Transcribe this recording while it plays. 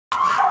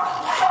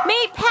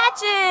Meet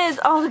Patches!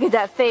 Oh, look at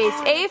that face.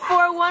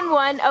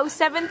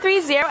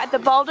 A4110730 at the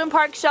Baldwin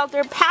Park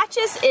shelter.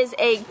 Patches is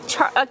a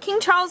King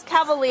Charles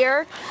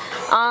Cavalier.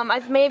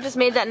 I may have just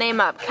made that name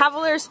up.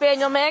 Cavalier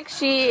Spaniel mix.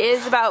 She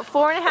is about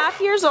 4.5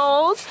 years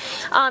old.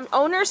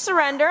 Owner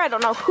surrender. I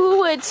don't know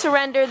who would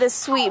surrender this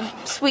sweet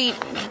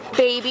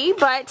baby,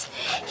 but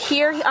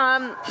here,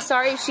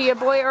 sorry, is she a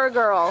boy or a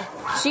girl?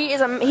 He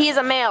is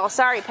a male.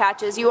 Sorry,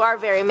 Patches, you are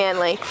very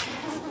manly.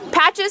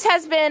 Patches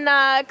has been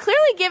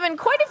clearly given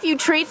quite a few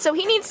treats, so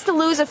he needs to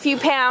lose a few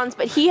pounds,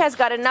 but he has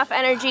got enough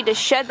energy to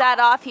shed that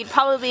off. He'd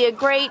probably be a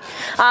great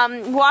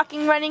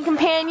walking, running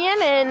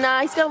companion, and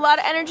he's got a lot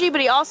of energy,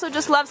 but he also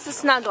just loves to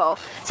snuggle.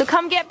 So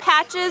come get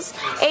Patches,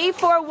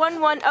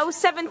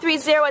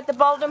 A4110730 at the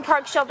Baldwin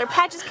Park shelter.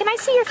 Patches, can I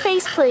see your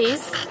face,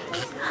 please?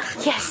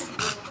 Yes.